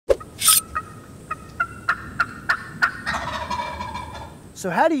So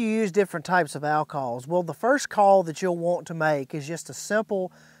how do you use different types of owl calls? Well, the first call that you'll want to make is just a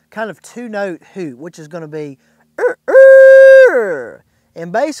simple kind of 2-note hoot, which is going to be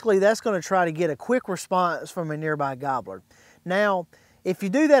and basically that's going to try to get a quick response from a nearby gobbler. Now, if you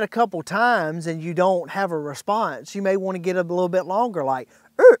do that a couple times and you don't have a response, you may want to get a little bit longer, like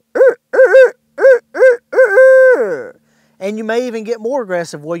and you may even get more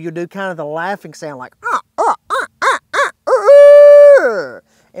aggressive where you do kind of the laughing sound like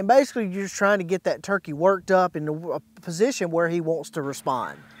and basically you're just trying to get that turkey worked up in a position where he wants to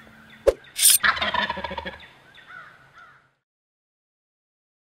respond.